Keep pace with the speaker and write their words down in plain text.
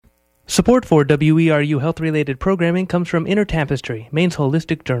Support for WERU health-related programming comes from Inner Tapestry, Maine's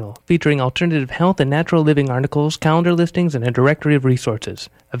holistic journal, featuring alternative health and natural living articles, calendar listings, and a directory of resources.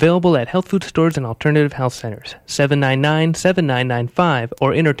 Available at health food stores and alternative health centers, 799-7995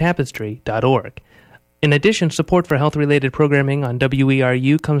 or innertapestry.org. In addition, support for health-related programming on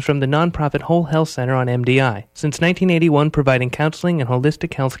WERU comes from the nonprofit Whole Health Center on MDI, since 1981 providing counseling and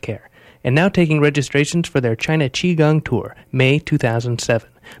holistic health care, and now taking registrations for their China Qigong Tour, May 2007.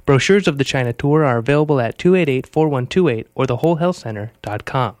 Brochures of the China Tour are available at 288-4128 or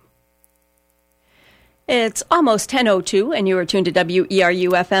thewholehealthcenter.com. It's almost 10:02, and you are tuned to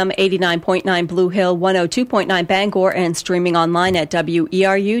WERU-FM 89.9 Blue Hill, 102.9 Bangor, and streaming online at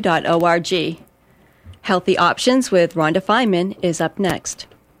weru.org. Healthy Options with Rhonda Feynman is up next.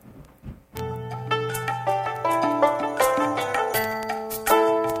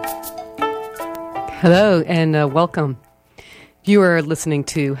 Hello, and welcome. You are listening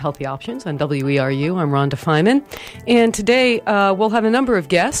to Healthy Options on WERU. I'm Rhonda Feynman. And today we'll have a number of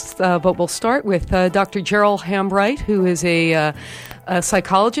guests, but we'll start with Dr. Gerald Hambright, who is a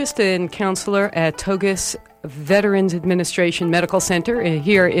psychologist and counselor at Togus Veterans Administration Medical Center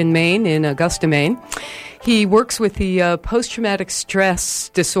here in Maine, in Augusta, Maine. He works with the post-traumatic stress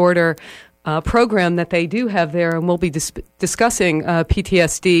disorder program that they do have there, and we'll be discussing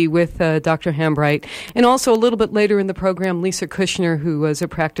PTSD with Dr. Hambright. And also a little bit later in the program, Lisa Kushner, who was a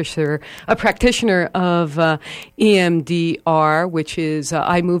practitioner of EMDR, which is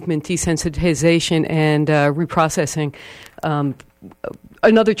eye movement desensitization and reprocessing,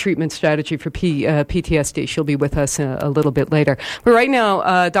 another treatment strategy for PTSD. She'll be with us a little bit later. But right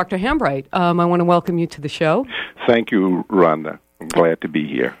now, Dr. Hambright, I want to welcome you to the show. Thank you, Rhonda. I'm glad to be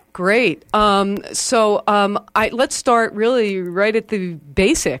here. Great. Let's start really right at the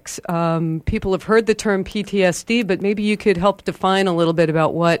basics. People have heard the term PTSD, but maybe you could help define a little bit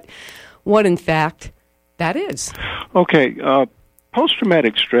about what in fact that is. Okay.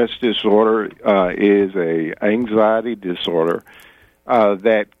 Post-traumatic stress disorder is a anxiety disorder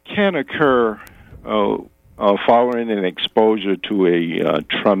that can occur following an exposure to a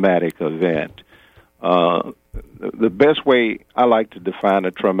traumatic event. The best way I like to define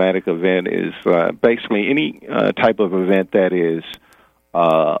a traumatic event is basically any type of event that is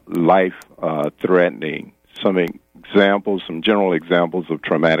life-threatening. Some general examples of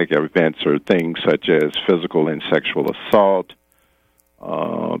traumatic events are things such as physical and sexual assault,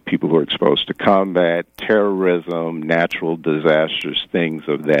 people who are exposed to combat, terrorism, natural disasters, things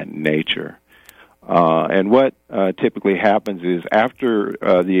of that nature. And what typically happens is after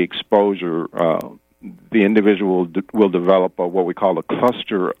the exposure, the individual will develop what we call a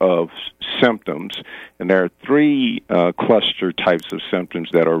cluster of symptoms, and there are three cluster types of symptoms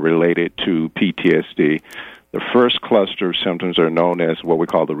that are related to PTSD. The first cluster of symptoms are known as what we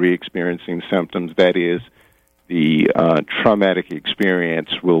call the re-experiencing symptoms. That is, the traumatic experience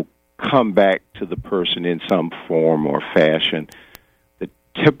will come back to the person in some form or fashion. The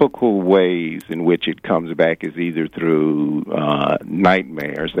typical ways in which it comes back is either through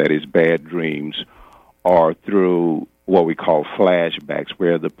nightmares, that is, bad dreams, or through what we call flashbacks,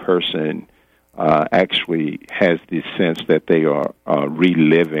 where the person actually has the sense that they are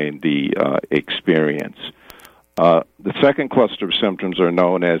reliving the experience. The second cluster of symptoms are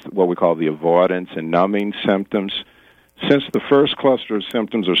known as what we call the avoidance and numbing symptoms. Since the first cluster of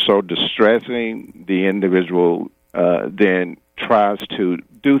symptoms are so distressing, the individual then tries to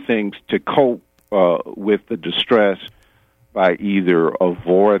do things to cope with the distress by either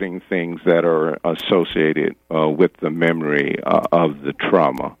avoiding things that are associated with the memory of the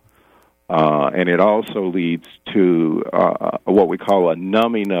trauma. And it also leads to what we call a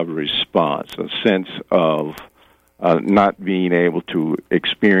numbing of response, a sense of not being able to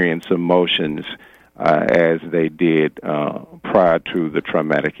experience emotions as they did prior to the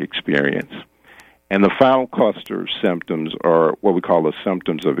traumatic experience. And the final cluster of symptoms are what we call the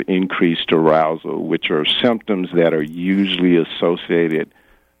symptoms of increased arousal, which are symptoms that are usually associated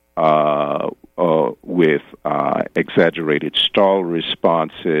with exaggerated stall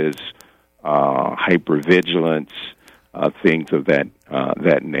responses, hypervigilance, things of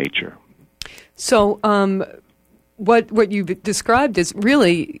that nature. So what you've described is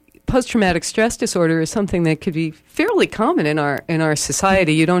really post-traumatic stress disorder is something that could be fairly common in our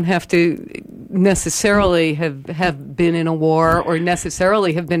society. You don't have to necessarily have been in a war or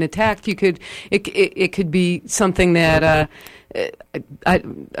necessarily have been attacked. It could be something that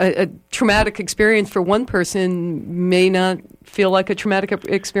a traumatic experience for one person may not feel like a traumatic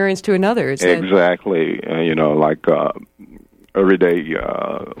experience to another. Exactly. Like everyday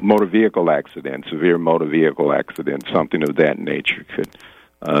motor vehicle accident, severe motor vehicle accident, something of that nature could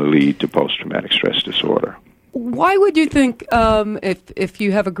lead to post-traumatic stress disorder. Why would you think, if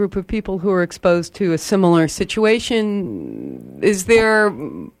you have a group of people who are exposed to a similar situation, is there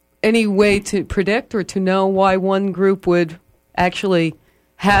any way to predict or to know why one group would actually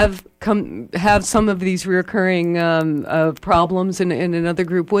have some of these recurring problems and another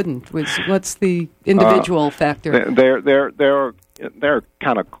group wouldn't? What's the individual factor? There are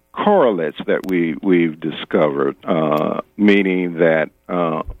kind of correlates that we've discovered, meaning that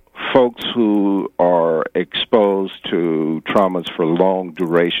folks who are exposed to traumas for long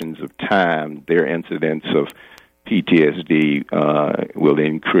durations of time, their incidence of PTSD will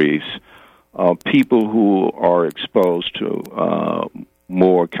increase. People who are exposed to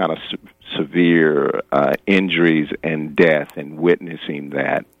more kind of severe injuries and death and witnessing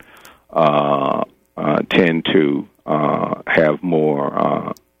that tend to have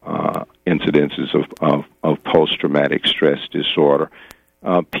more incidences of post-traumatic stress disorder.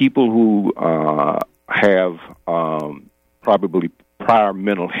 People who have probably prior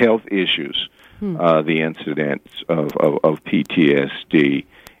mental health issues, the incidence of PTSD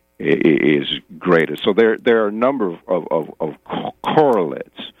is greater. So there are a number of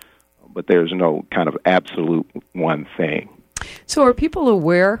correlates, but there's no kind of absolute one thing. So are people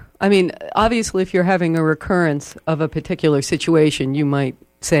aware? I mean, obviously, if you're having a recurrence of a particular situation, you might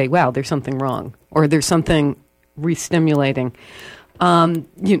say, wow, there's something wrong, or there's something re-stimulating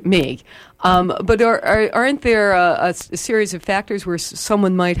me. But aren't there a series of factors where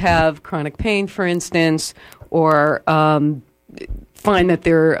someone might have chronic pain, for instance, or find that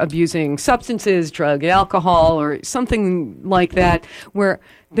they're abusing substances, drug, alcohol, or something like that, where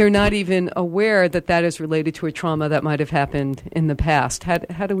they're not even aware that that is related to a trauma that might have happened in the past?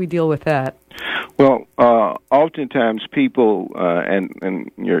 How do we deal with that? Well, oftentimes people,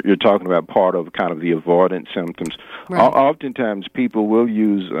 and you're talking about part of kind of the avoidance symptoms. Right. Oftentimes people will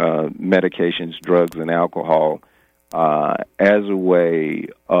use medications, drugs, and alcohol as a way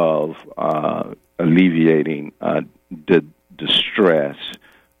of alleviating the distress.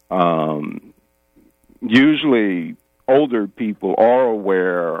 Usually, older people are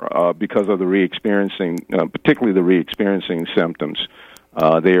aware because of the re-experiencing, particularly the re-experiencing symptoms.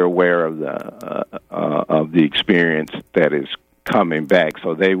 They are aware of the experience that is coming back,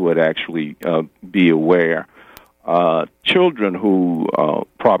 so they would actually be aware. Children who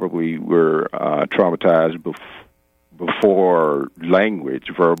probably were traumatized before language,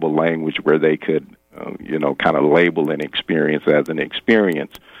 verbal language, where they could, kind of label an experience as an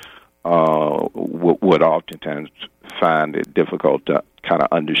experience, would oftentimes find it difficult to kind of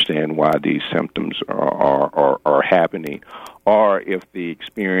understand why these symptoms are happening, or if the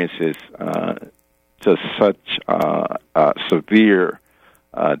experience is to such a severe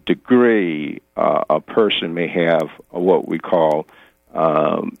degree, a person may have what we call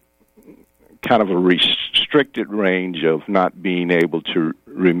kind of a restricted range of not being able to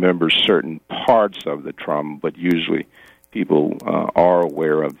remember certain parts of the trauma, but usually people are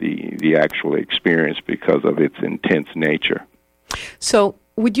aware of the actual experience because of its intense nature. So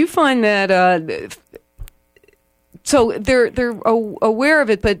would you find that so they're aware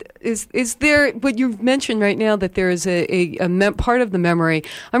of it, but is there, what you've mentioned right now, that there is a part of the memory?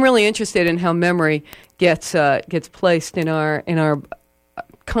 I'm really interested in how memory gets placed in our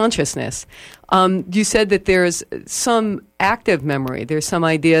consciousness. You said that there's some active memory. There's some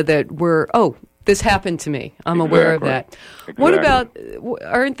idea that this happened to me. I'm aware of that. Exactly. What about,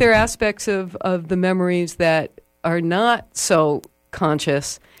 aren't there aspects of the memories that are not so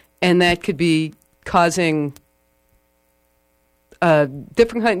conscious and that could be causing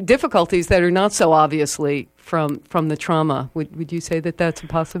different difficulties that are not so obviously from the trauma? Would you say that that's a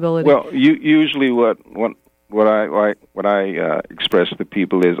possibility? Well, usually what I express to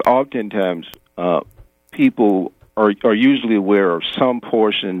people is oftentimes people are usually aware of some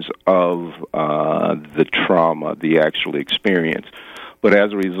portions of the trauma, the actual experience, but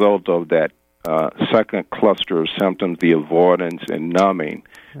as a result of that second cluster of symptoms, the avoidance and numbing,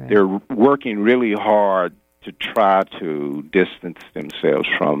 right, they're working really hard to try to distance themselves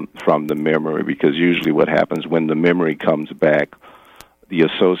from the memory, because usually what happens when the memory comes back, the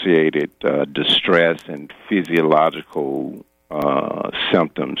associated distress and physiological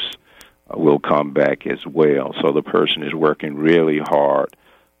symptoms will come back as well. So the person is working really hard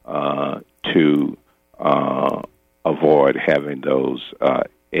to avoid having those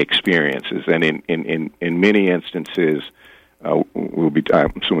experiences. And in many instances, I'm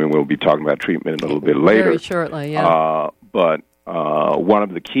assuming we'll be talking about treatment a little bit later. Very shortly, yeah. But one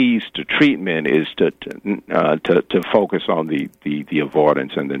of the keys to treatment is to focus on the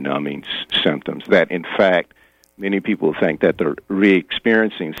avoidance and the numbing symptoms that, in fact, many people think that the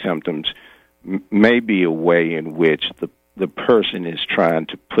re-experiencing symptoms may be a way in which the person is trying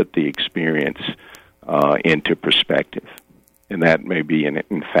to put the experience into perspective. And that may be,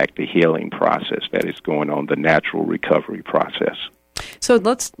 in fact, the healing process that is going on, the natural recovery process. So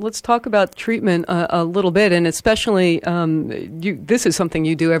let's talk about treatment a little bit, and especially this is something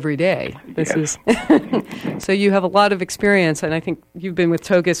you do every day. This is so you have a lot of experience, and I think you've been with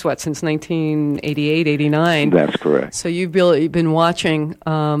Togus since 1988, 89. That's correct. So you've been watching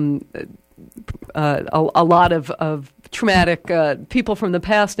a lot of traumatic people from the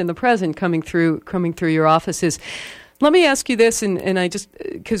past and the present coming through your offices. Let me ask you this, and I just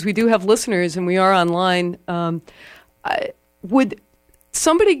because we do have listeners and we are online. Would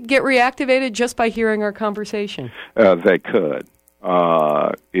somebody get reactivated just by hearing our conversation? They could.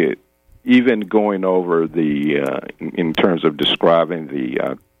 Even going over in terms of describing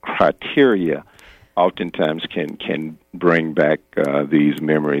the criteria, oftentimes can bring back these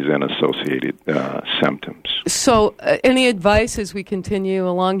memories and associated symptoms. So any advice as we continue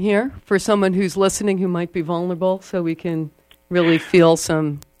along here for someone who's listening who might be vulnerable so we can really feel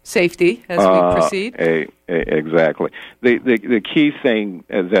some safety as we proceed? Exactly. The key thing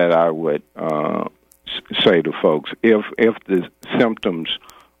that I would say to folks, if the symptoms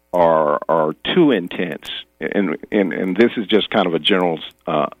are too intense, and this is just kind of a general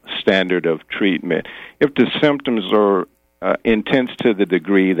standard of treatment, if the symptoms are intense to the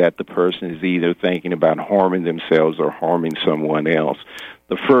degree that the person is either thinking about harming themselves or harming someone else,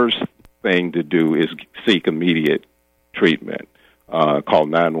 the first thing to do is seek immediate treatment. Call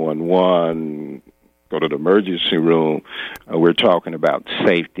 911, go to the emergency room. We're talking about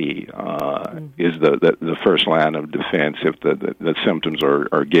safety is the first line of defense if the symptoms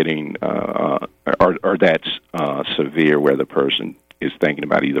are getting are that severe where the person is thinking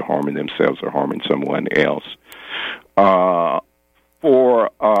about either harming themselves or harming someone else. For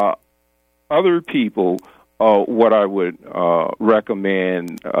other people, what I would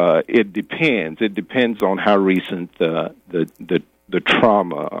recommend, it depends. It depends on how recent the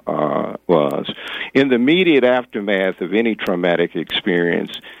trauma was. In the immediate aftermath of any traumatic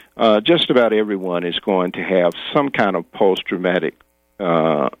experience, just about everyone is going to have some kind of post-traumatic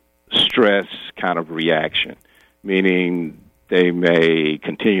stress kind of reaction, meaning they may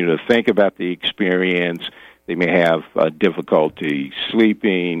continue to think about the experience, they may have difficulty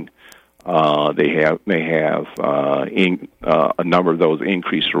sleeping, they may have a number of those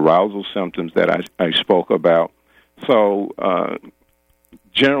increased arousal symptoms that I spoke about. So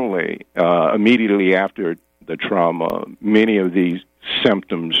generally, immediately after the trauma, many of these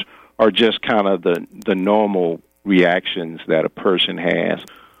symptoms are just kind of the normal reactions that a person has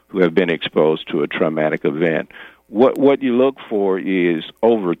who have been exposed to a traumatic event. What you look for is,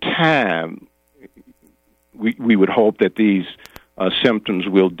 over time, we would hope that these symptoms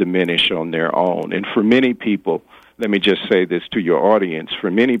will diminish on their own. And for many people, let me just say this to your audience, for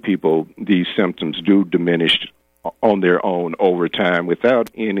many people, these symptoms do diminish on their own over time without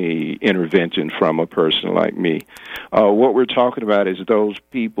any intervention from a person like me. What we're talking about is those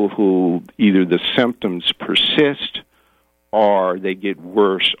people who either the symptoms persist or they get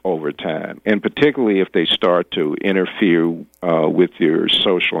worse over time, and particularly if they start to interfere with your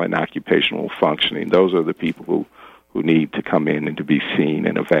social and occupational functioning. Those are the people who need to come in and to be seen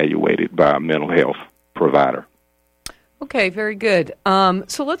and evaluated by a mental health provider. Okay, very good.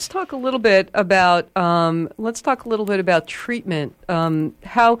 So let's talk a little bit about treatment.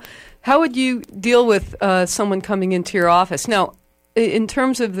 How would you deal with someone coming into your office now? In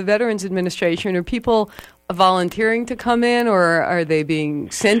terms of the Veterans Administration, are people volunteering to come in, or are they being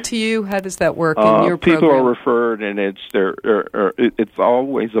sent to you? How does that work in your program? People are referred, and it's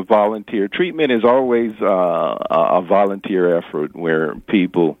always a volunteer. Treatment is always a volunteer effort where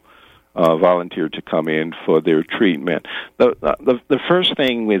people volunteer to come in for their treatment. The first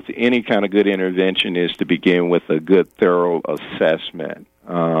thing with any kind of good intervention is to begin with a good, thorough assessment.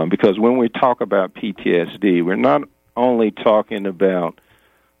 Because when we talk about PTSD, we're not only talking about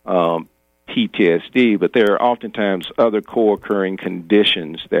PTSD, but there are oftentimes other co-occurring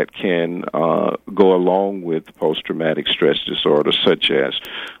conditions that can go along with post-traumatic stress disorder, such as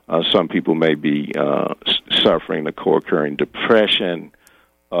some people may be suffering a co-occurring depression,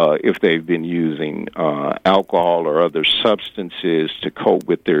 if they've been using alcohol or other substances to cope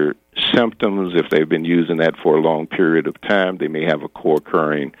with their symptoms. If they've been using that for a long period of time, they may have a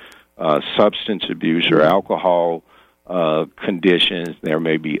co-occurring substance abuse or alcohol conditions. There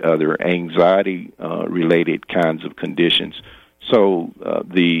may be other anxiety-related kinds of conditions. So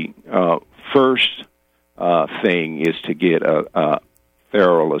the first thing is to get a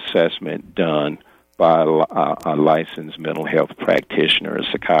thorough assessment done by a licensed mental health practitioner, a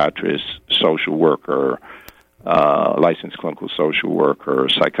psychiatrist, social worker, licensed clinical social worker, or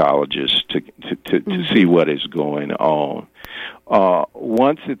psychologist to see what is going on.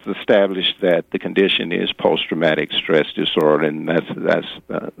 Once it's established that the condition is post-traumatic stress disorder, and that's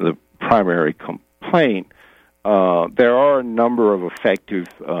the primary complaint, there are a number of effective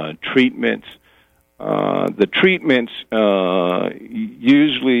treatments. The treatments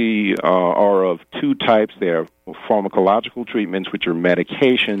usually are of two types. There are pharmacological treatments, which are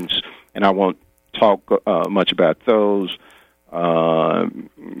medications, and I won't talk much about those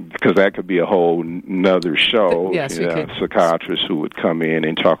because that could be a whole nother show. Yes, psychiatrists who would come in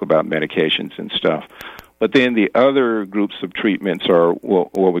and talk about medications and stuff. But then the other groups of treatments are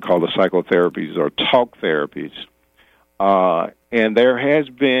what we call the psychotherapies or talk therapies. And there has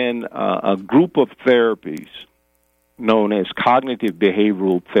been a group of therapies known as cognitive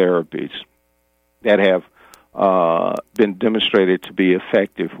behavioral therapies that have been demonstrated to be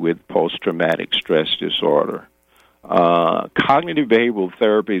effective with post-traumatic stress disorder. Cognitive behavioral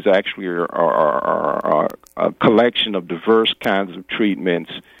therapies actually are a collection of diverse kinds of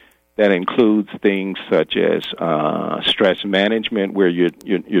treatments that includes things such as stress management, where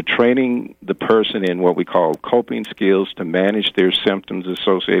you're training the person in what we call coping skills to manage their symptoms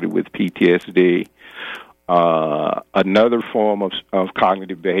associated with PTSD. Another form of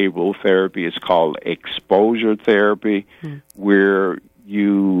cognitive behavioral therapy is called exposure therapy, where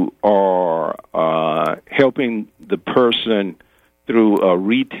you are helping the person through a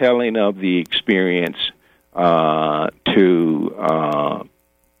retelling of the experience to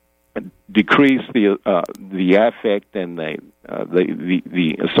decrease the affect and the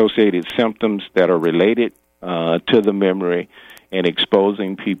associated symptoms that are related to the memory, and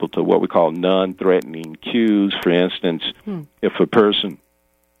exposing people to what we call non-threatening cues. For instance, if a person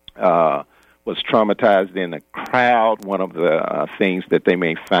was traumatized in a crowd, one of the things that they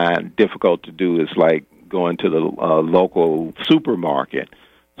may find difficult to do is like going to the local supermarket.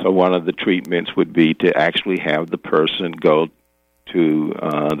 So one of the treatments would be to actually have the person go to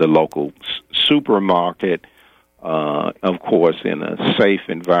the local supermarket, of course, in a safe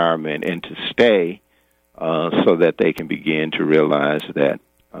environment, and to stay so that they can begin to realize that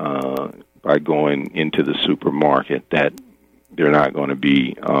by going into the supermarket that they're not going to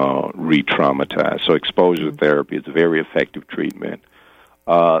be re-traumatized. So exposure therapy is a very effective treatment.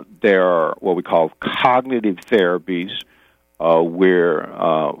 There are what we call cognitive therapies, where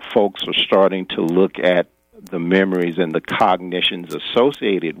folks are starting to look at the memories and the cognitions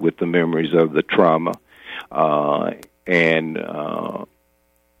associated with the memories of the trauma, and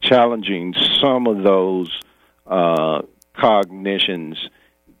challenging some of those cognitions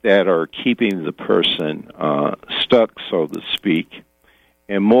that are keeping the person stuck, so to speak.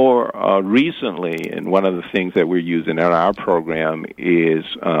 And more recently, and one of the things that we're using in our program is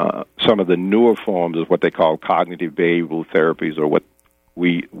some of the newer forms of what they call cognitive behavioral therapies, or what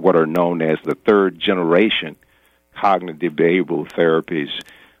are known as the third generation cognitive behavioral therapies.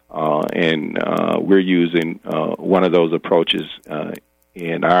 And we're using one of those approaches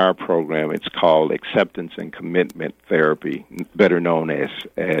in our program. It's called acceptance and commitment therapy, better known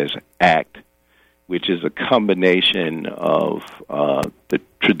as ACT, which is a combination of the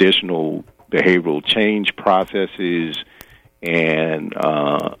traditional behavioral change processes and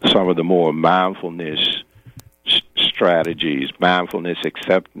some of the more mindfulness strategies, mindfulness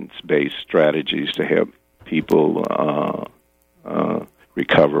acceptance-based strategies to help people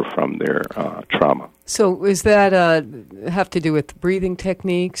recover from their trauma. So is that have to do with breathing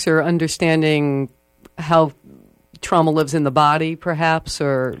techniques or understanding how trauma lives in the body, perhaps,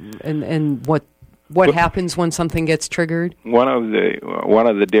 or and what happens when something gets triggered? One of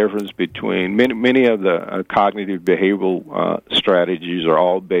the difference between many of the cognitive behavioral strategies are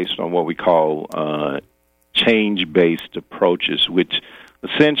all based on what we call change-based approaches, which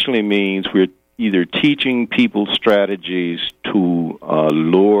essentially means we're either teaching people strategies to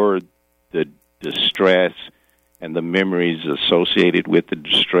lower the distress and the memories associated with the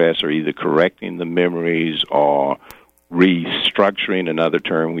distress, or either correcting the memories or restructuring. Another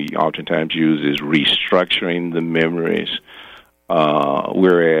term we oftentimes use is restructuring the memories,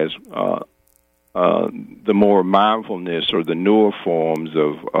 whereas the more mindfulness or the newer forms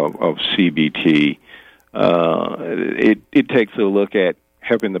of CBT, it takes a look at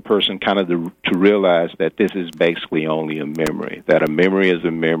helping the person kind of to realize that this is basically only a memory, that a memory is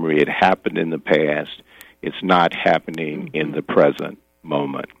a memory. It happened in the past. It's not happening in the present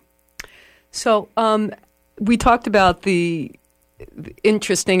moment. So we talked about the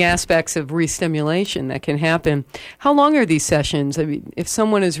interesting aspects of re-stimulation that can happen. How long are these sessions? I mean, if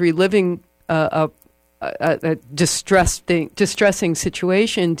someone is reliving a a distressing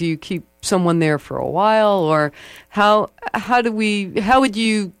situation, do you keep someone there for a while, or how would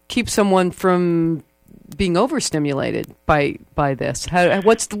you keep someone from being overstimulated by this?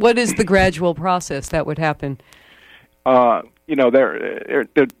 What is the gradual process that would happen? There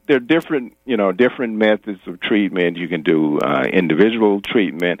are different methods of treatment. You can do individual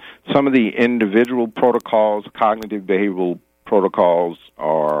treatment. Some of the individual protocols, cognitive behavioral protocols,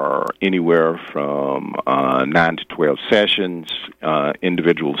 are anywhere from 9 to 12 sessions,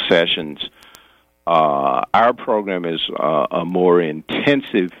 individual sessions. Our program is a more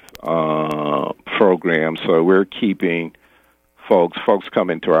intensive program, so we're keeping folks come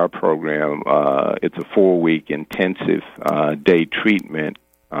into our program. It's a 4-week intensive day treatment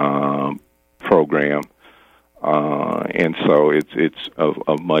program, and so it's of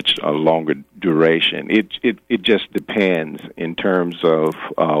a longer duration. It just depends in terms of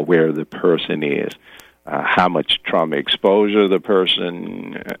where the person is, how much trauma exposure the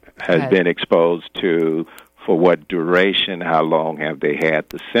person has been exposed to, for what duration, how long have they had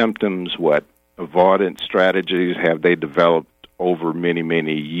the symptoms, what avoidance strategies have they developed over many,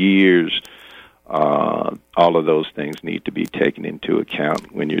 many years. All of those things need to be taken into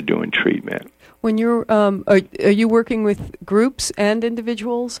account when you're doing treatment. When you're, are you working with groups and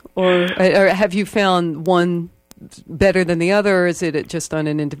individuals, or have you found one better than the other, or is it just on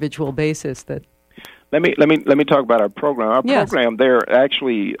an individual basis? That Let me talk about our program. Our program, there are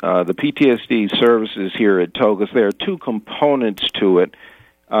actually the PTSD services here at Togus. There are two components to it.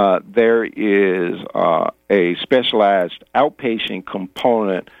 There is a specialized outpatient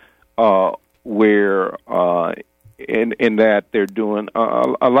component where in that they're doing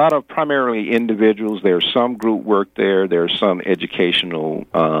a lot of primarily individuals. There's some group work there. There's some educational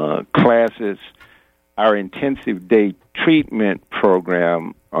classes. Our intensive day treatment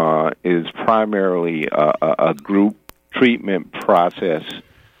program is primarily a group treatment process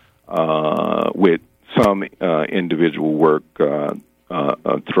with some individual work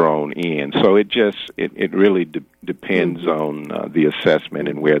thrown in. So it really depends on the assessment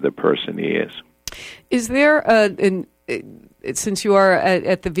and where the person is. Is there since you are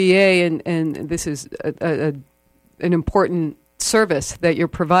at the VA and this is an important service that you're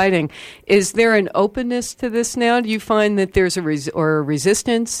providing, is there an openness to this now? Do you find that there's a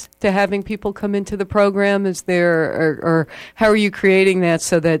resistance to having people come into the program? Is there, or how are you creating that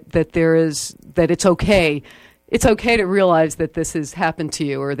so that it's okay? It's okay to realize that this has happened to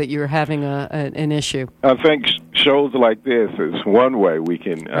you or that you're having an issue. I think shows like this is one way we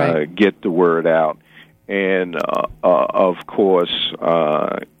can get the word out. And, of course,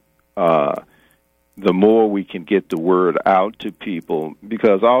 the more we can get the word out to people,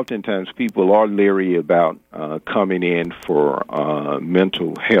 because oftentimes people are leery about coming in for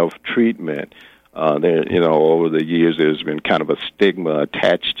mental health treatment. Over the years there's been kind of a stigma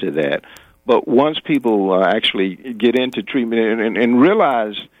attached to that. But once people actually get into treatment and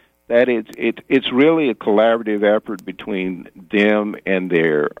realize that it's really a collaborative effort between them and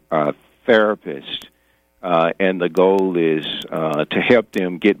their therapist, and the goal is to help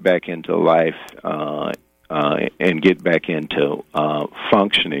them get back into life and get back into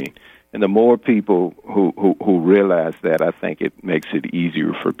functioning. And the more people who realize that, I think it makes it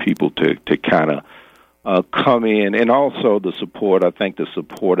easier for people to kind of come in. And also the support, I think the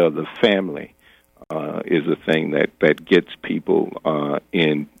support of the family is a thing that gets people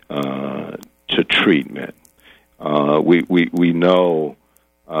in to treatment. We know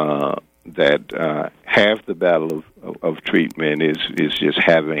that half the battle of treatment is just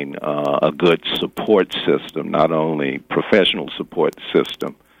having a good support system, not only professional support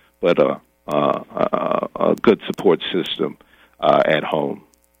system, but a good support system at home.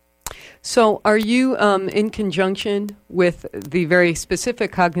 So are you in conjunction with the very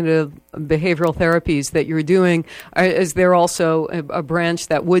specific cognitive behavioral therapies that you're doing? Is there also a branch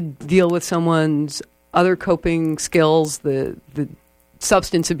that would deal with someone's other coping skills, the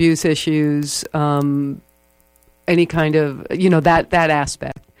substance abuse issues, any kind of, that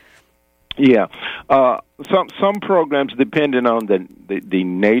aspect? Yeah. Some programs, depending on the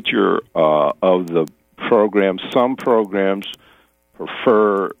nature of the program, some programs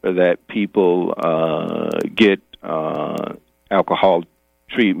prefer that people get alcohol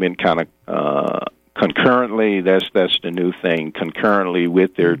treatment kind of concurrently. That's the new thing, concurrently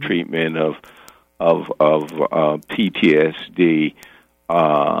with their treatment of PTSD.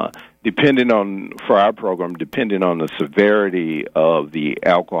 For our program, depending on the severity of the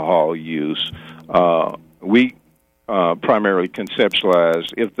alcohol use, we primarily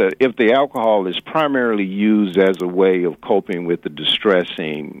conceptualized. If the alcohol is primarily used as a way of coping with the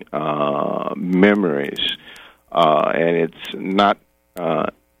distressing memories, and it's not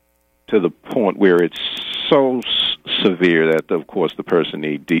to the point where it's so severe that, of course, the person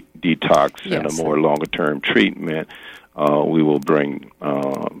needs detox and a more longer-term treatment, we will bring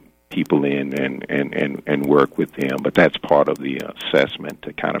people in and work with them. But that's part of the assessment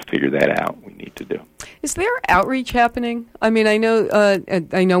to kind of figure that out. We need to do. Is there outreach happening? I mean, I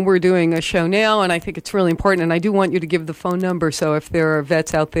know we're doing a show now, and I think it's really important. And I do want you to give the phone number. So if there are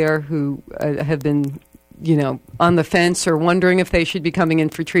vets out there who have been, on the fence or wondering if they should be coming in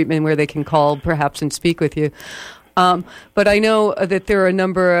for treatment, where they can call perhaps and speak with you. But I know that there are a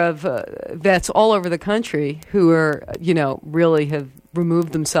number of vets all over the country who are, really have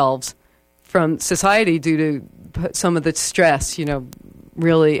removed themselves from society due to some of the stress,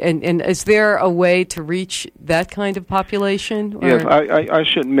 really. And is there a way to reach that kind of population? Or? Yes, I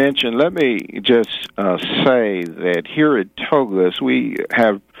should mention, let me just say that here at TOGAS, we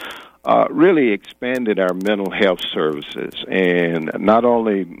have really expanded our mental health services. And not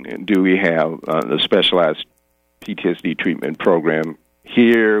only do we have the specialized PTSD treatment program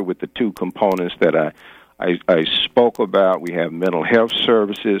here with the two components that I spoke about. We have mental health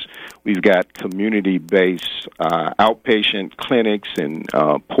services. We've got community-based outpatient clinics in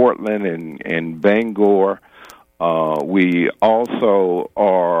Portland and Bangor. We also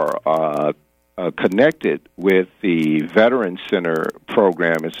are connected with the Veterans Center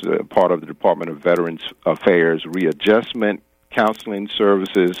program. It's a part of the Department of Veterans Affairs Readjustment Counseling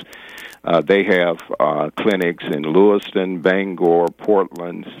Services. They have clinics in Lewiston, Bangor,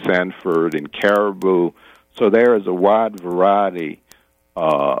 Portland, Sanford, and Caribou. So there is a wide variety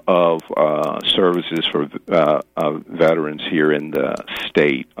of services for veterans here in the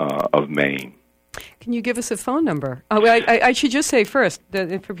state of Maine. Can you give us a phone number? I should just say first,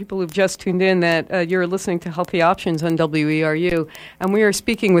 that for people who've just tuned in, that you're listening to Healthy Options on WERU, and we are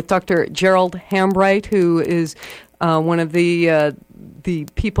speaking with Dr. Gerald Hambright, who is one of the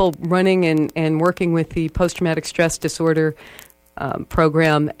people running and working with the post-traumatic stress disorder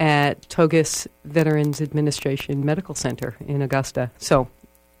program at TOGAS Veterans Administration Medical Center in Augusta. So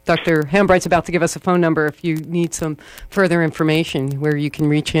Dr. Hambright's about to give us a phone number if you need some further information where you can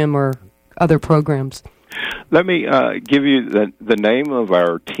reach him or other programs. Let me give you the name of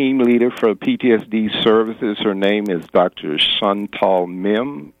our team leader for PTSD services. Her name is Dr. Santal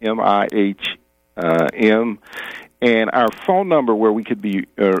Mim, M-I-H-M. And our phone number where we could be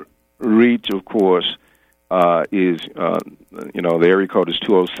reached, of course, is, the area code is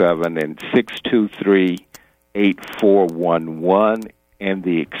 207 and 623-8411, and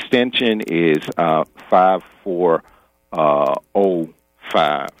the extension is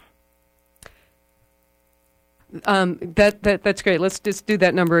 5405. That's great. Let's just do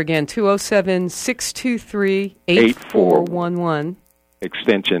that number again, 207-623-8411.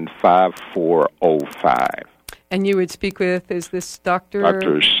 Extension 5405. And you would speak with, is this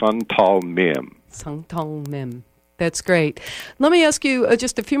Dr. Santal Mim. Santal Mim. That's great. Let me ask you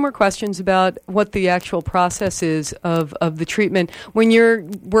just a few more questions about what the actual process is of the treatment. When you're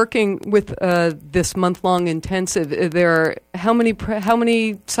working with this month-long intensive, how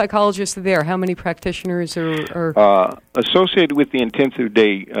many psychologists are there? How many practitioners are associated with the intensive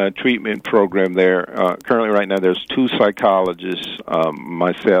day treatment program there? Currently, right now, there's 2 psychologists,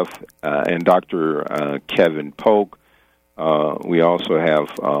 myself and Dr. Kevin Polk. We also have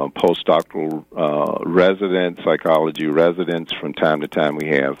postdoctoral residents, psychology residents. From time to time, we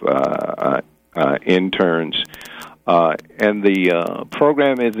have interns. And the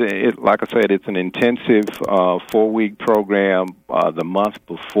program is, like I said, it's an intensive 4-week program. The month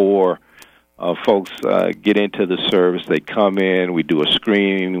before folks get into the service, they come in, we do a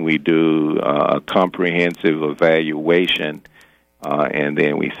screening, we do a comprehensive evaluation, and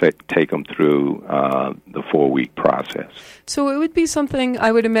then we take them through the 4-week process. So it would be something,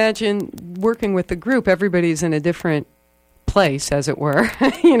 I would imagine, working with the group, everybody's in a different place, as it were,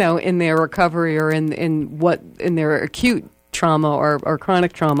 in their recovery or in their acute trauma or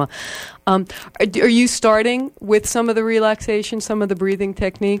chronic trauma. Are you starting with some of the relaxation, some of the breathing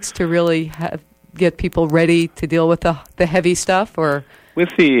techniques to really get people ready to deal with the heavy stuff, or?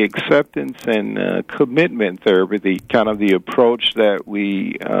 With the acceptance and commitment therapy, the approach that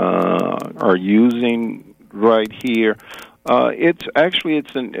we are using right here,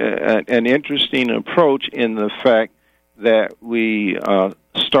 it's an interesting approach in the fact that we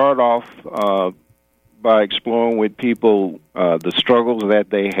start off by exploring with people the struggles that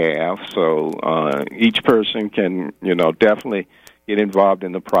they have. So each person can, definitely get involved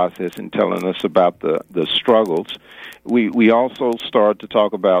in the process and telling us about the struggles. We also start to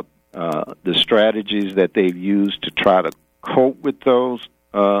talk about the strategies that they've used to try to cope with those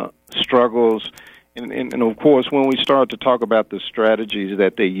struggles. And of course, when we start to talk about the strategies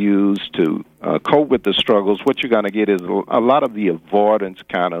that they use to cope with the struggles, what you're going to get is a lot of the avoidance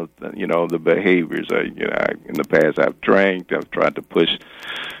kind of, the behaviors. In the past, I've drank, I've tried to push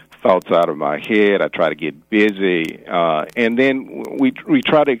thoughts out of my head, I try to get busy. And then we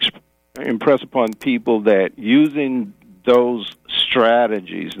try to impress upon people that using those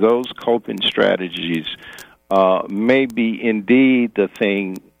strategies, those coping strategies, may be indeed the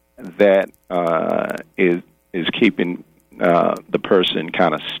thing that is keeping the person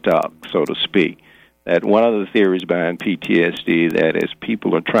kind of stuck, so to speak. That one of the theories behind PTSD, that as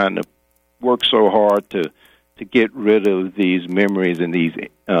people are trying to work so hard to get rid of these memories and these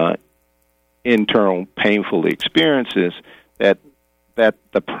internal painful experiences, that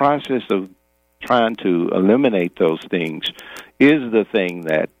the process of trying to eliminate those things is the thing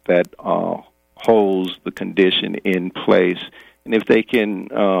that holds the condition in place. And if they can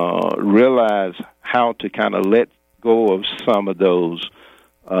realize how to kind of let go of some of those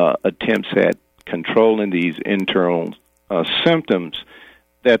attempts at controlling these internal symptoms,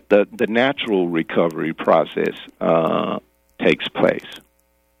 that the natural recovery process takes place.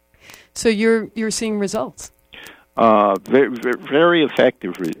 So you're seeing results. Very, very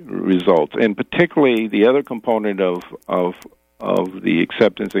effective results, and particularly the other component of the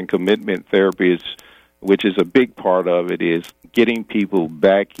acceptance and commitment therapy is, which is a big part of it, is getting people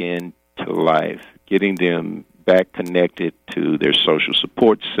back into life, getting them back connected to their social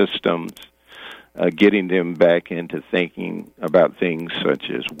support systems, getting them back into thinking about things such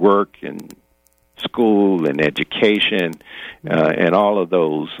as work and school and education, and all of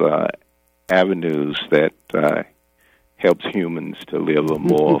those avenues that helps humans to live a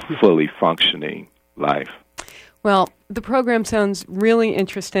more fully functioning life. Well, the program sounds really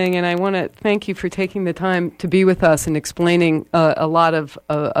interesting, and I want to thank you for taking the time to be with us and explaining a lot of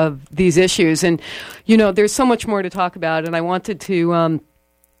these issues. And, there's so much more to talk about, and I wanted to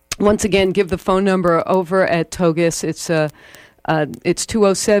once again give the phone number over at TOGUS. It's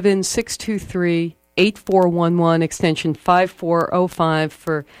 207-623-8411, extension 5405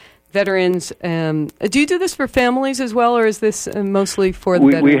 for veterans. Do you do this for families as well, or is this mostly for the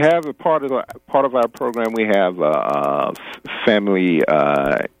veterans? We have a part of our program. We have a family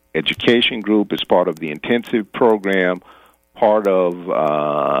education group as part of the intensive program. Part of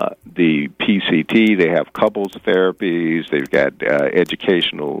the PCT, they have couples therapies. They've got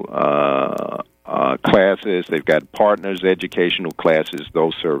educational classes. They've got partners educational classes.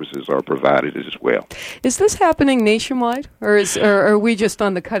 Those services are provided as well. Is this happening nationwide, or are we just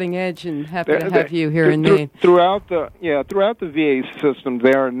on the cutting edge and happy to have you here in Maine? Throughout the VA system,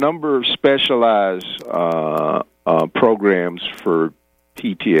 there are a number of specialized programs for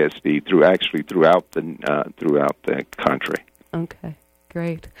PTSD throughout the country. Okay.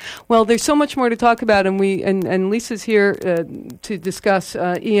 Great. Well, there's so much more to talk about, and Lisa's here to discuss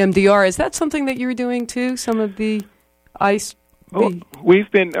EMDR. Is that something that you're doing too? Some of the ICE.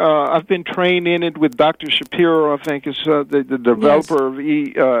 We've been. I've been trained in it with Dr. Shapiro. I think is the developer of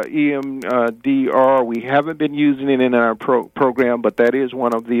EMDR. We haven't been using it in our program, but that is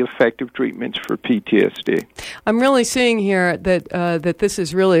one of the effective treatments for PTSD. I'm really seeing here that this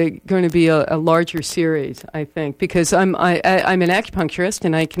is really going to be a larger series, I think, because I'm an acupuncturist,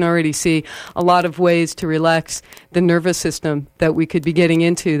 and I can already see a lot of ways to relax the nervous system that we could be getting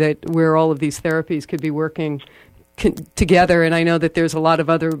into, where all of these therapies could be working together. And I know that there's a lot of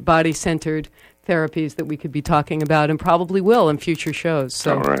other body-centered therapies that we could be talking about, and probably will in future shows.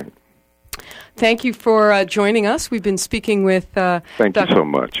 So. All right. Thank you for joining us. We've been speaking with Thank you so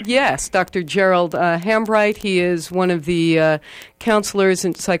much. Yes, Dr. Gerald Hambright. He is one of the counselors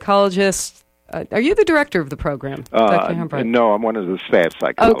and psychologists. Are you the director of the program, Dr. Hambright? No, I'm one of the staff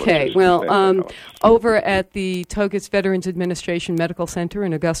psychologists. Okay, well, over at the TOGUS Veterans Administration Medical Center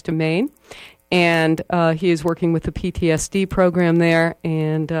in Augusta, Maine. And he is working with the PTSD program there,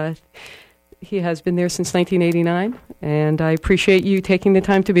 and he has been there since 1989. And I appreciate you taking the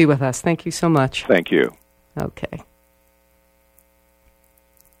time to be with us. Thank you so much. Thank you. Okay.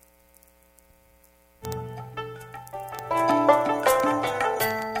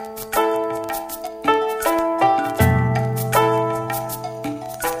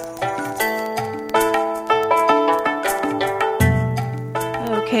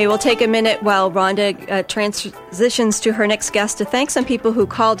 Okay, we'll take a minute while Rhonda transitions to her next guest to thank some people who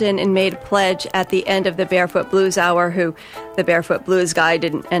called in and made a pledge at the end of the Barefoot Blues Hour, who the Barefoot Blues guy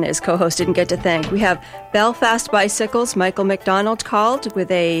and his co-host didn't get to thank. We have Belfast Bicycles. Michael McDonald called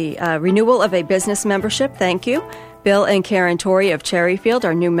with a renewal of a business membership. Thank you. Bill and Karen Torrey of Cherryfield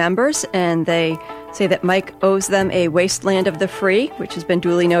are new members, and they say that Mike owes them a Wasteland of the Free, which has been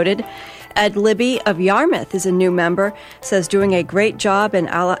duly noted. Ed Libby of Yarmouth is a new member, says doing a great job, and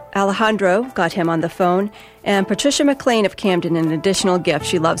Alejandro got him on the phone. And Patricia McLean of Camden, an additional gift.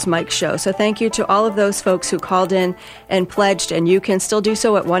 She loves Mike's show. So thank you to all of those folks who called in and pledged, and you can still do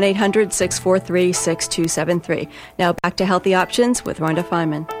so at 1-800-643-6273. Now back to Healthy Options with Rhonda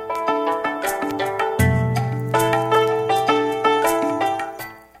Feinman.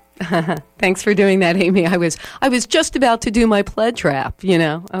 Thanks for doing that, Amy. I was just about to do my pledge rap,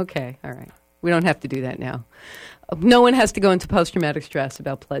 Okay, all right. We don't have to do that now. No one has to go into post-traumatic stress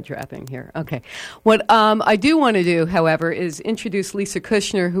about pledge rapping here. Okay. What I do want to do, however, is introduce Lisa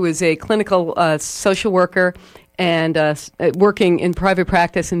Kushner, who is a clinical social worker and working in private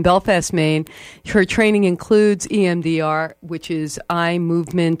practice in Belfast, Maine. Her training includes EMDR, which is eye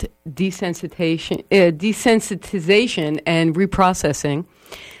movement desensitization and reprocessing.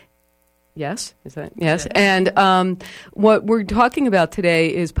 Yes, is that yes? And what we're talking about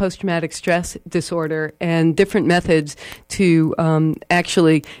today is post-traumatic stress disorder and different methods to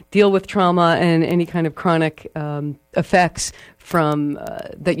actually deal with trauma and any kind of chronic effects from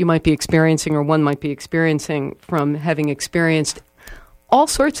that you might be experiencing or one might be experiencing from having experienced all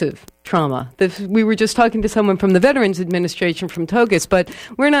sorts of trauma. We were just talking to someone from the Veterans Administration from Togus, but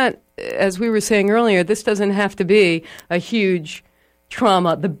we're not, as we were saying earlier, this doesn't have to be a huge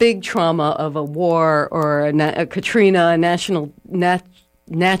trauma, the big trauma of a war or a Katrina, a natural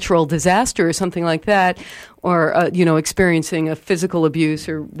disaster or something like that, or experiencing a physical abuse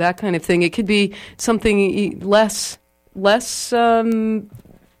or that kind of thing. It could be something less in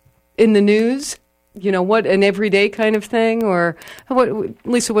the news, what an everyday kind of thing. Or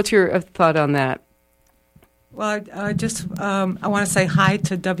Lisa, what's your thought on that? Well, I want to say hi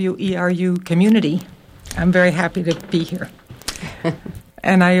to WERU community. I'm very happy to be here.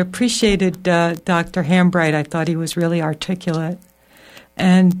 And I appreciated Dr. Hambright. I thought he was really articulate.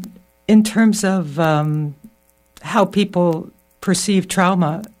 And in terms of how people perceive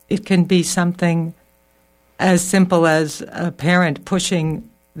trauma, it can be something as simple as a parent pushing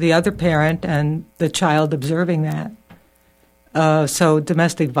the other parent and the child observing that. So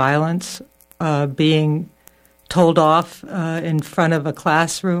domestic violence, being told off in front of a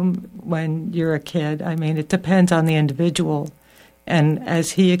classroom when you're a kid. I mean, it depends on the individual. And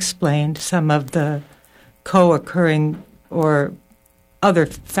as he explained, some of the co-occurring or other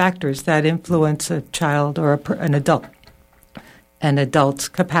factors that influence a child or an adult's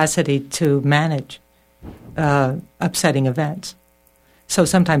capacity to manage upsetting events. So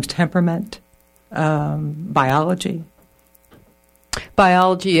sometimes temperament, biology.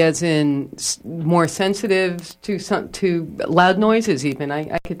 Biology, as in more sensitive to loud noises. Even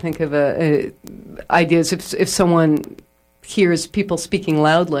I could think of ideas if someone hears people speaking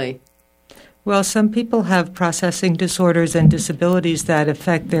loudly. Well, some people have processing disorders and disabilities that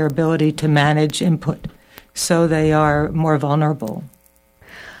affect their ability to manage input, so they are more vulnerable.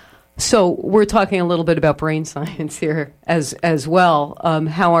 So we're talking a little bit about brain science here as well.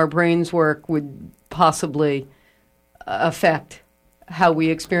 How our brains work would possibly affect how we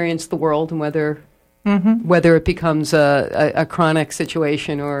experience the world and whether it becomes a chronic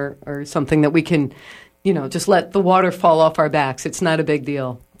situation or something that we can, just let the water fall off our backs. It's not a big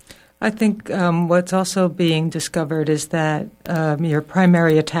deal. I think what's also being discovered is that your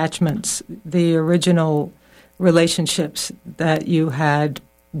primary attachments, the original relationships that you had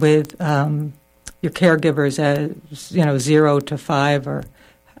with your caregivers as 0 to 5 or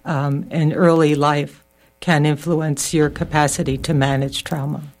in early life, can influence your capacity to manage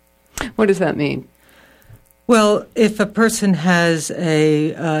trauma. What does that mean? Well, if a person has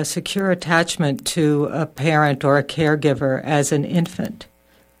a secure attachment to a parent or a caregiver as an infant,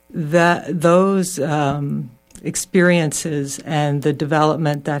 those experiences and the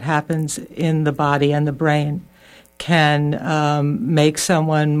development that happens in the body and the brain can make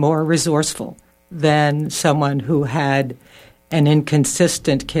someone more resourceful than someone who had an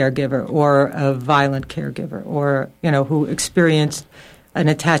inconsistent caregiver or a violent caregiver or, who experienced an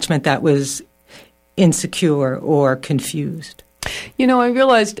attachment that was insecure or confused. I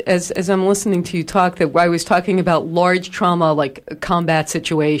realized as I'm listening to you talk that I was talking about large trauma, like a combat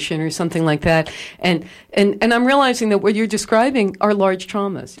situation or something like that, and I'm realizing that what you're describing are large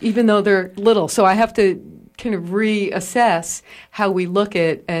traumas, even though they're little. So I have to kind of reassess how we look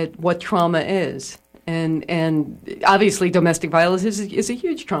at what trauma is. And obviously domestic violence is a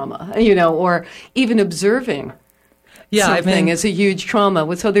huge trauma, or even observing something is a huge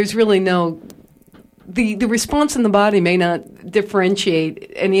trauma. So there's really the response in the body may not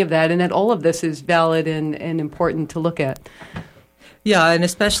differentiate any of that, and that all of this is valid and important to look at. Yeah, and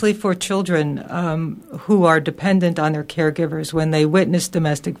especially for children who are dependent on their caregivers, when they witness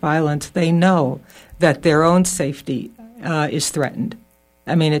domestic violence, they know that their own safety is threatened.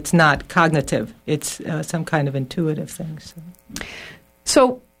 I mean, it's not cognitive. It's some kind of intuitive thing.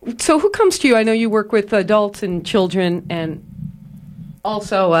 So who comes to you? I know you work with adults and children and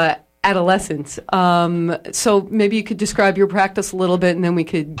also adolescents. So maybe you could describe your practice a little bit, and then we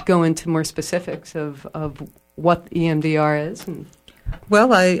could go into more specifics of what EMDR is.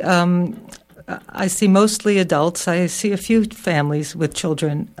 Well, I see mostly adults. I see a few families with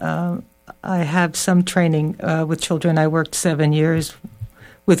children. I have some training with children. I worked 7 years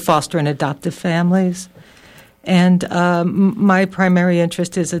with foster and adoptive families. And my primary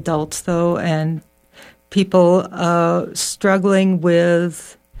interest is adults, though, and people struggling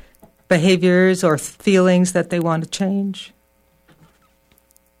with behaviors or feelings that they want to change.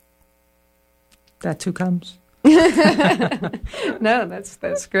 That's who comes. No,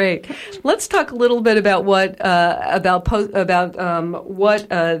 that's great. Let's talk a little bit about what the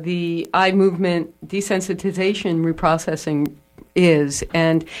eye movement desensitization reprocessing is,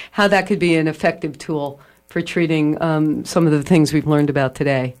 and how that could be an effective tool for treating some of the things we've learned about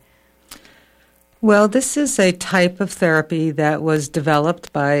today. Well, this is a type of therapy that was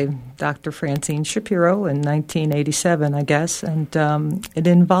developed by Dr. Francine Shapiro in 1987, I guess, and it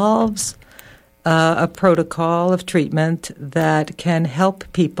involves a protocol of treatment that can help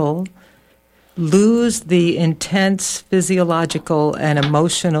people lose the intense physiological and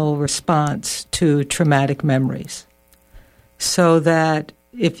emotional response to traumatic memories. So that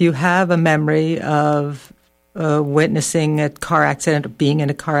if you have a memory of witnessing a car accident, or being in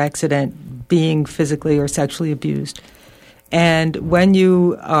a car accident, being physically or sexually abused, and when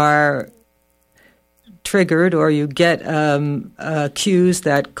you are triggered or you get cues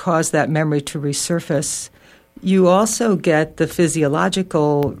that cause that memory to resurface, you also get the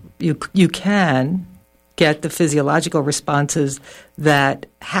physiological, you can get the physiological responses that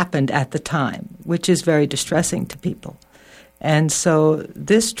happened at the time, which is very distressing to people. And so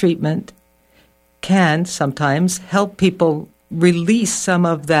this treatment can sometimes help people release some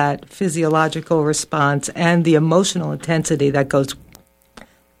of that physiological response and the emotional intensity that goes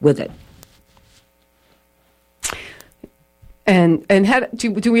with it. And how,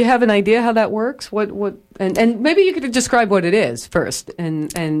 do we have an idea how that works? What and maybe you could describe what it is first.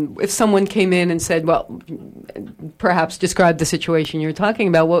 And if someone came in and said, well, perhaps describe the situation you're talking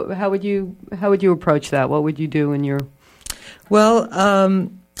about. How would you approach that? What would you do in your? Well,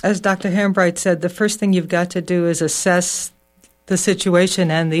 as Dr. Hambright said, the first thing you've got to do is assess the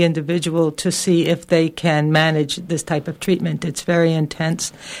situation and the individual to see if they can manage this type of treatment. It's very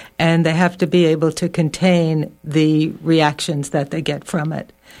intense, and they have to be able to contain the reactions that they get from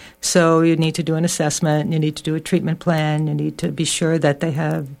it. So you need to do an assessment, you need to do a treatment plan, you need to be sure that they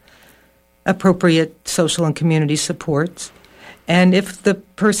have appropriate social and community supports. And if the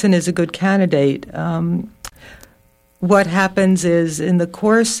person is a good candidate, what happens is in the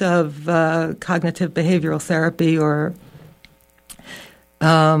course of cognitive behavioral therapy or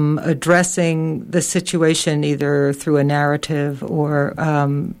addressing the situation either through a narrative or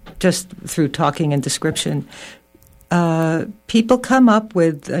just through talking and description, people come up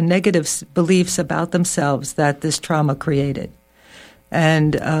with negative beliefs about themselves that this trauma created.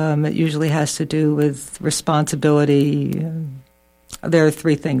 And it usually has to do with responsibility. There are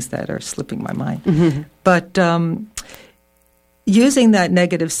three things that are slipping my mind. Mm-hmm. But using that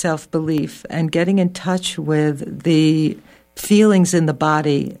negative self-belief and getting in touch with the feelings in the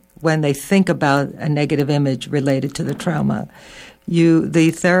body when they think about a negative image related to the trauma,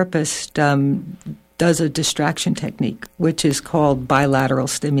 the therapist does a distraction technique, which is called bilateral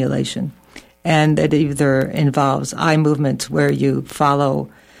stimulation. And it either involves eye movements where you follow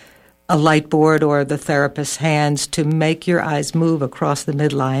a light board or the therapist's hands to make your eyes move across the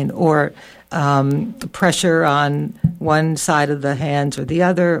midline, or pressure on one side of the hands or the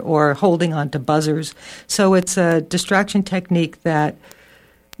other, or holding onto buzzers. So it's a distraction technique that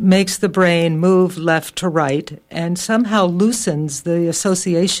makes the brain move left to right and somehow loosens the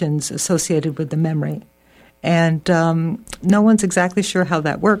associations associated with the memory. And no one's exactly sure how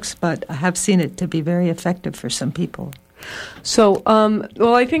that works, but I have seen it to be very effective for some people. So,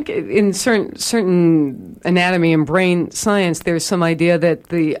 well, I think in certain anatomy and brain science, there's some idea that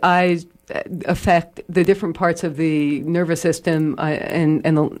the eyes affect the different parts of the nervous system,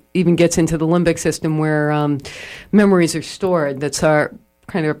 and even gets into the limbic system where memories are stored. That's our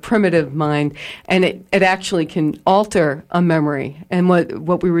kind of a primitive mind, and it actually can alter a memory. And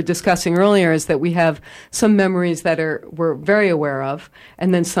what we were discussing earlier is that we have some memories that we're very aware of,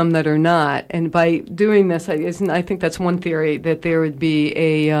 and then some that are not. And by doing this, I think that's one theory, that there would be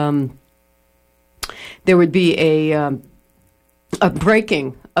a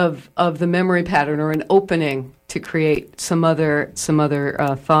breaking of the memory pattern, or an opening to create some other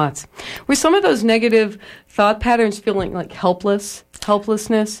thoughts. Were some of those negative thought patterns feeling like helplessness?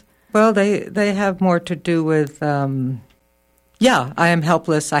 Well, they have more to do with, I am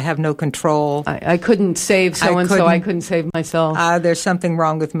helpless. I have no control. I couldn't save so-and-so. I couldn't save myself. There's something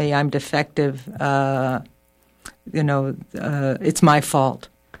wrong with me. I'm defective. It's my fault.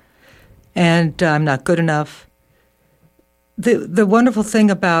 And I'm not good enough. The wonderful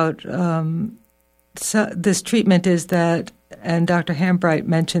thing about this treatment is that, and Dr. Hambright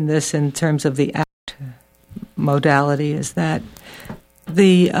mentioned this in terms of the ACT modality, is that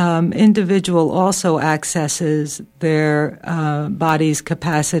the individual also accesses their body's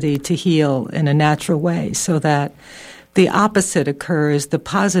capacity to heal in a natural way, so that the opposite occurs, the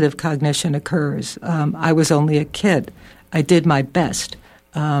positive cognition occurs. I was only a kid. I did my best.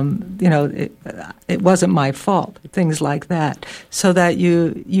 It wasn't my fault, things like that, so that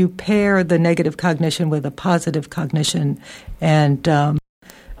you pair the negative cognition with a positive cognition, and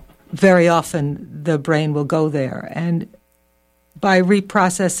very often the brain will go there. And by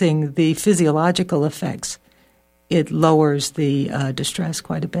reprocessing the physiological effects, it lowers the distress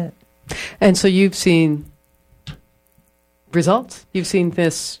quite a bit. And so you've seen results? You've seen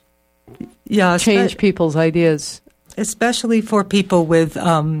this change people's ideas? Especially for people with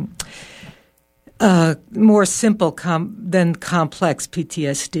more simple than complex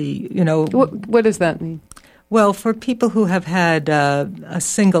PTSD. What does that mean? Well, for people who have had a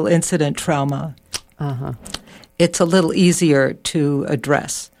single incident trauma, it's a little easier to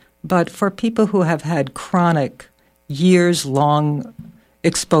address. But for people who have had chronic, years-long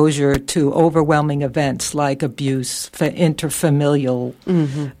exposure to overwhelming events like abuse, interfamilial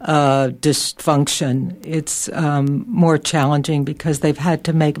dysfunction, it's more challenging because they've had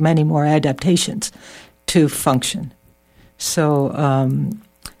to make many more adaptations to function. So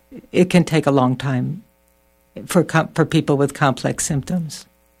it can take a long time for people with complex symptoms.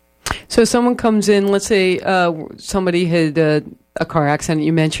 So someone comes in, let's say somebody had a car accident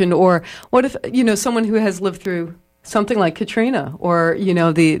you mentioned, or what if someone who has lived through something like Katrina, or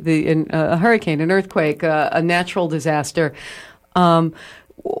a hurricane, an earthquake, a natural disaster. How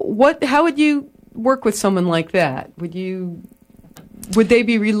would you work with someone like that? Would they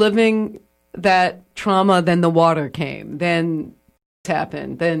be reliving that trauma? Then the water came. Then it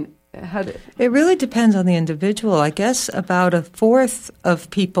happened. Then it really depends on the individual. I guess about a fourth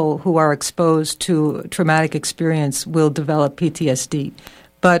of people who are exposed to traumatic experience will develop PTSD,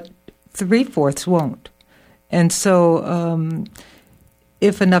 but 3/4 won't. And so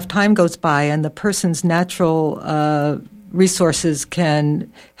if enough time goes by and the person's natural resources can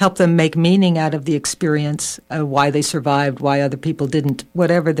help them make meaning out of the experience, why they survived, why other people didn't,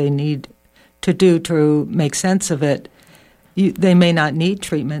 whatever they need to do to make sense of it, they may not need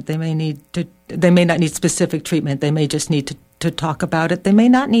treatment. They may not need specific treatment. They may just need to talk about it. They may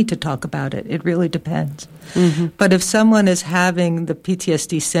not need to talk about it. It really depends. Mm-hmm. But if someone is having the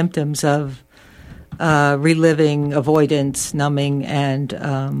PTSD symptoms of reliving, avoidance, numbing, and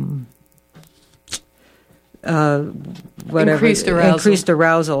increased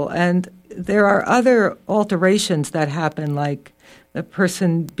arousal. And there are other alterations that happen, like the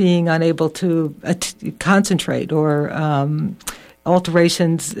person being unable to concentrate, or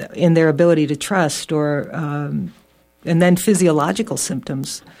alterations in their ability to trust, or and then physiological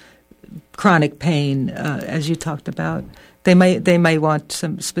symptoms, chronic pain, as you talked about. They may want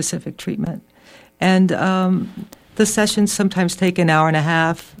some specific treatment. And the sessions sometimes take an hour and a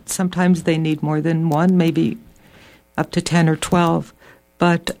half. Sometimes they need more than one, maybe up to 10 or 12.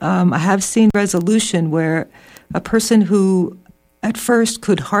 But I have seen resolution where a person who at first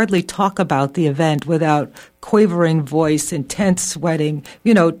could hardly talk about the event without quavering voice, intense sweating,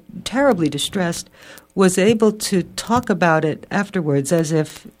 terribly distressed, was able to talk about it afterwards as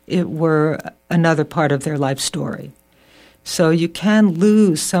if it were another part of their life story. So you can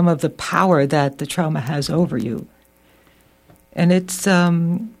lose some of the power that the trauma has over you. And it's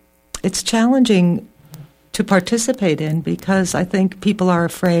challenging to participate in, because I think people are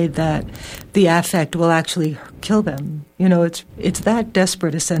afraid that the affect will actually kill them. It's that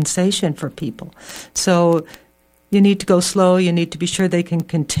desperate a sensation for people. So you need to go slow. You need to be sure they can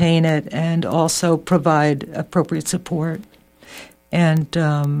contain it and also provide appropriate support. And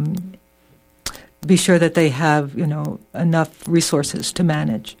be sure that they have, enough resources to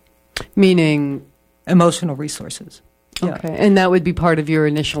manage. Meaning? Emotional resources. Okay. Yeah. And that would be part of your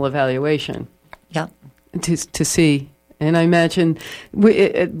initial evaluation? Yeah. To see. And I imagine,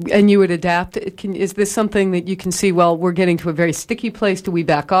 and you would adapt. Is this something that you can see, well, we're getting to a very sticky place. Do we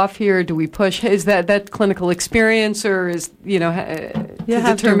back off here? Do we push? Is that clinical experience, or is, to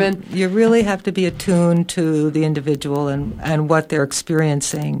determine? You really have to be attuned to the individual and what they're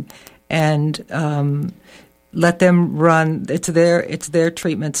experiencing, and let them run. It's their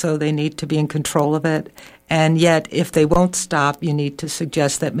treatment, so they need to be in control of it. And yet, if they won't stop, you need to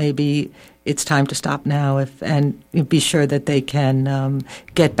suggest that maybe it's time to stop now, and be sure that they can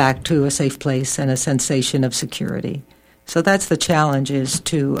get back to a safe place and a sensation of security. So that's the challenge, is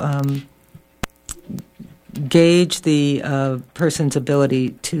to gauge the person's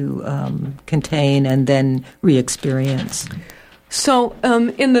ability to contain and then re-experience. So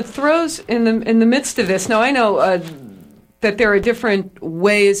in the throes, in the midst of this, now I know that there are different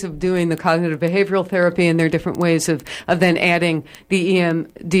ways of doing the cognitive behavioral therapy, and there are different ways of then adding the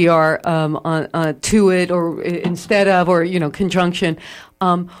EMDR to it, or instead of, or conjunction.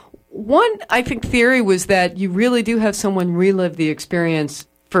 One, I think, theory was that you really do have someone relive the experience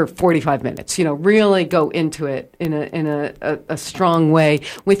for 45 minutes. Really go into it in a strong way,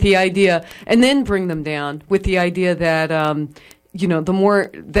 with the idea, and then bring them down with the idea that the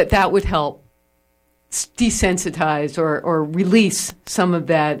more that would help desensitize or release some of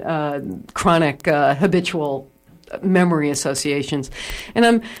that chronic habitual memory associations.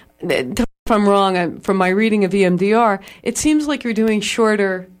 And if I'm wrong, from my reading of EMDR, it seems like you're doing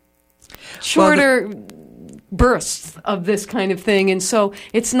shorter bursts of this kind of thing, and so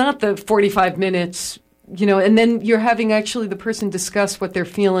it's not the 45 minutes. And then you're having actually the person discuss what they're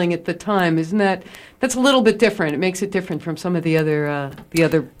feeling at the time. That's a little bit different? It makes it different from some of the other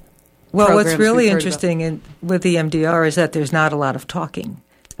Well, what's really interesting with the EMDR is that there's not a lot of talking.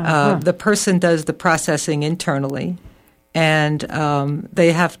 The person does the processing internally, and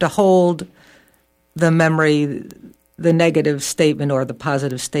they have to hold the memory, the negative statement or the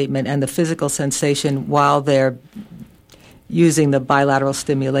positive statement, and the physical sensation while they're using the bilateral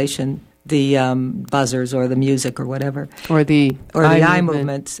stimulation, the buzzers or the music or whatever, or the eye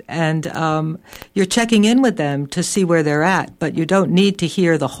movements, and you're checking in with them to see where they're at, but you don't need to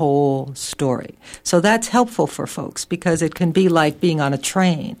hear the whole story. So that's helpful for folks, because it can be like being on a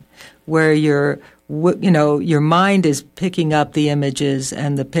train, where your mind is picking up the images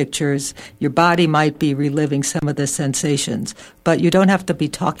and the pictures. Your body might be reliving some of the sensations, but you don't have to be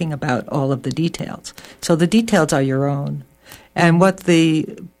talking about all of the details. So the details are your own, and what the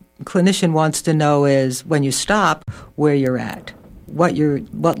clinician wants to know is, when you stop, where you're at, what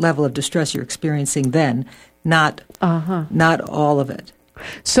level of distress you're experiencing then, not all of it.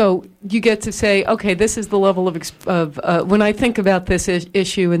 So you get to say, okay, this is the level of when I think about this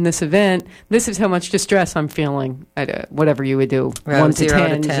issue in this event, this is how much distress I'm feeling at whatever you would do, right, 1 to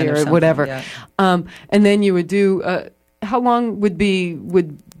 10, 0, whatever. Yeah. And then you would do, how long would the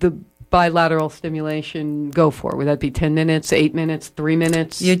bilateral stimulation go for? Would that be 10 minutes, 8 minutes, 3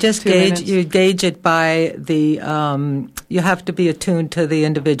 minutes? You just gauge it by the, you have to be attuned to the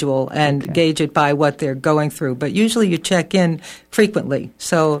individual and gauge it by what they're going through. But usually you check in frequently.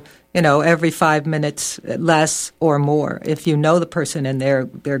 So, every 5 minutes, less or more. If you know the person and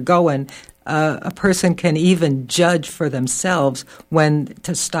they're going, a person can even judge for themselves when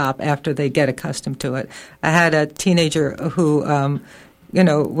to stop after they get accustomed to it. I had a teenager who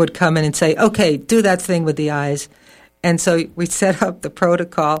would come in and say, okay, do that thing with the eyes. And so we set up the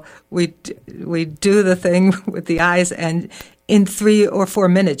protocol. We do the thing with the eyes, and in 3 or 4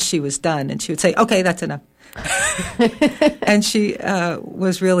 minutes she was done. And she would say, okay, that's enough. And she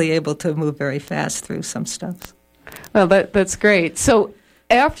was really able to move very fast through some stuff. Well, that's great. So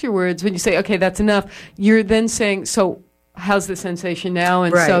afterwards, when you say, okay, that's enough, you're then saying, so how's the sensation now?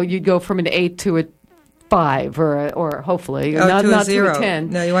 And so you'd go from an 8 to a 5 or hopefully not to a 0. To a 10.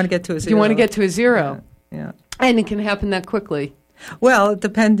 No, you want to get to a 0. You want to get to a 0. Yeah. And it can happen that quickly. Well,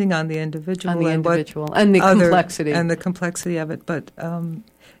 depending on the individual. And the complexity. And the complexity of it. But,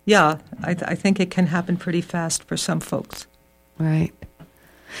 I think it can happen pretty fast for some folks. Right.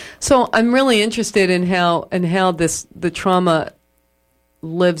 So I'm really interested in how the trauma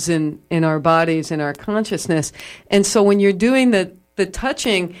lives in our bodies, in our consciousness. And so when you're doing the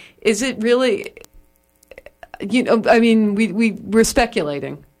touching, is it really... we're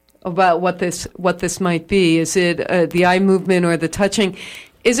speculating about what this might be. Is it the eye movement or the touching?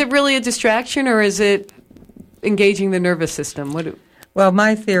 Is it really a distraction, or is it engaging the nervous system? Well,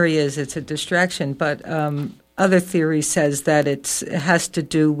 my theory is it's a distraction, but other theory says that it has to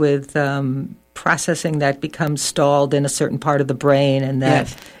do with processing that becomes stalled in a certain part of the brain, and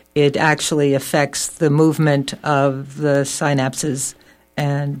that it actually affects the movement of the synapses.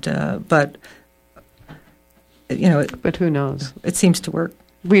 And but who knows? It seems to work.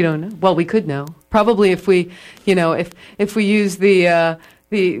 We don't know. Well, we could know. Probably if we, if we use the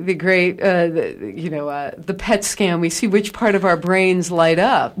great, the PET scan, we see which part of our brains light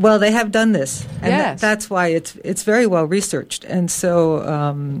up. Well, they have done this, and yes. That's why it's very well researched, and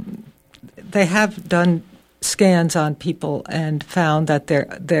so they have done scans on people and found that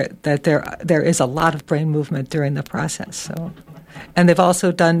there is a lot of brain movement during the process. So. And they've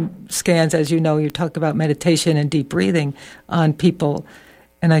also done scans, as you know, you talk about meditation and deep breathing on people.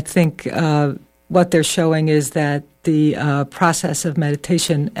 And I think what they're showing is that the process of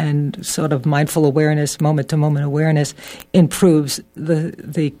meditation and sort of mindful awareness, moment-to-moment awareness, improves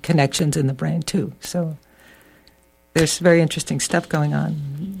the connections in the brain, too. So there's very interesting stuff going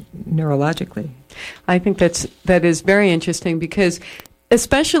on neurologically. I think that is very interesting because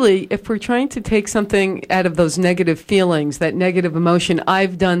especially if we're trying to take something out of those negative feelings, that negative emotion,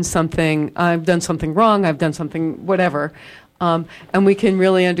 I've done something wrong, I've done something whatever, and we can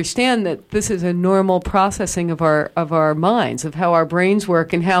really understand that this is a normal processing of our minds, of how our brains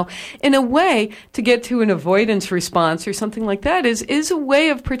work, and how, in a way, to get to an avoidance response or something like that is a way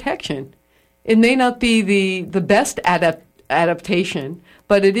of protection. It may not be the best adaptation,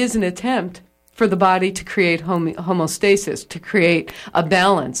 but it is an attempt for the body to create homeostasis, to create a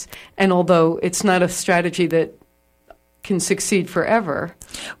balance. And although it's not a strategy that can succeed forever.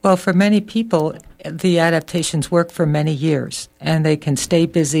 Well, for many people, the adaptations work for many years, and they can stay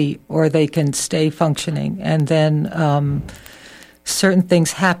busy or they can stay functioning. And then certain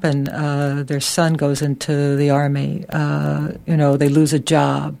things happen. Their son goes into the army. They lose a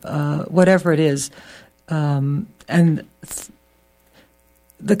job, whatever it is.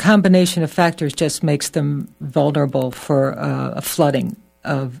 The combination of factors just makes them vulnerable for a flooding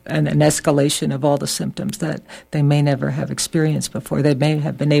of and an escalation of all the symptoms that they may never have experienced before. They may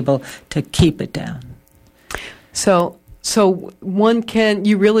have been able to keep it down. So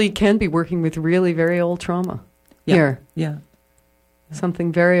you really can be working with really very old trauma here. Yeah.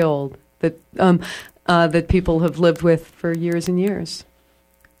 Something very old that people have lived with for years and years.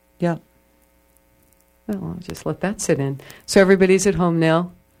 Yeah. Well, I'll just let that sit in. So everybody's at home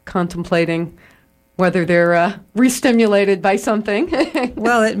now, contemplating whether they're re-stimulated by something.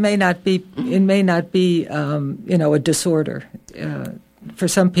 Well, it may not be. A disorder. For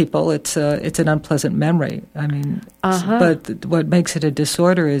some people, it's an unpleasant memory. I mean, but what makes it a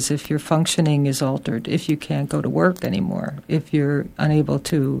disorder is if your functioning is altered, if you can't go to work anymore, if you're unable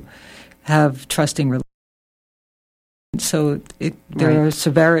to have trusting relationships. So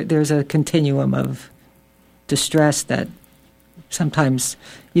there's a continuum of distress that sometimes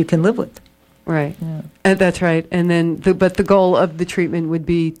you can live with. Right. Yeah. That's right. And then, but the goal of the treatment would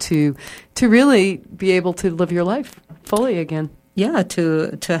be to really be able to live your life fully again. Yeah,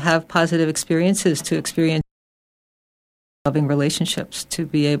 to have positive experiences, to experience loving relationships, to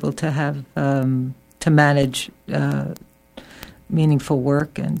be able to have to manage meaningful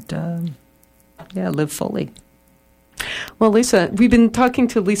work and live fully. Well, Lisa, we've been talking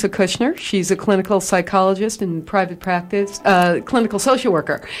to Lisa Kushner. She's a clinical psychologist in private practice, clinical social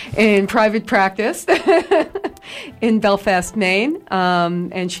worker in private practice in Belfast, Maine.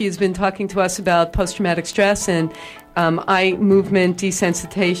 And she has been talking to us about post-traumatic stress and eye movement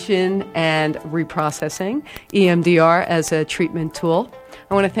desensitization and reprocessing, EMDR, as a treatment tool.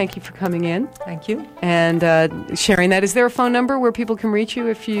 I want to thank you for coming in. Thank you. And sharing that. Is there a phone number where people can reach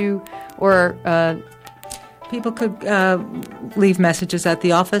you people could leave messages at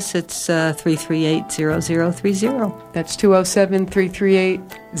the office. It's 338-0030. That's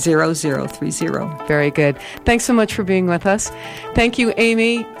 207-338-0030. Very good. Thanks so much for being with us. Thank you,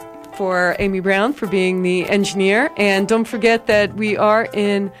 Amy Brown, for being the engineer. And don't forget that we are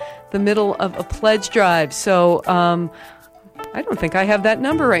in the middle of a pledge drive. So I don't think I have that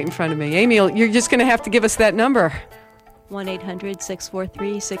number right in front of me. Amy, you're just going to have to give us that number.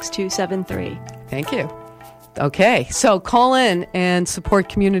 1-800-643-6273. Thank you. Okay, so call in and support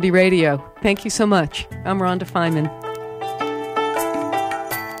community radio. Thank you so much. I'm Rhonda Feinman.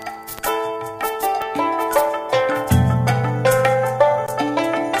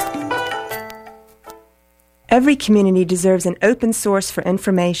 Every community deserves an open source for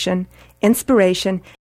information, inspiration,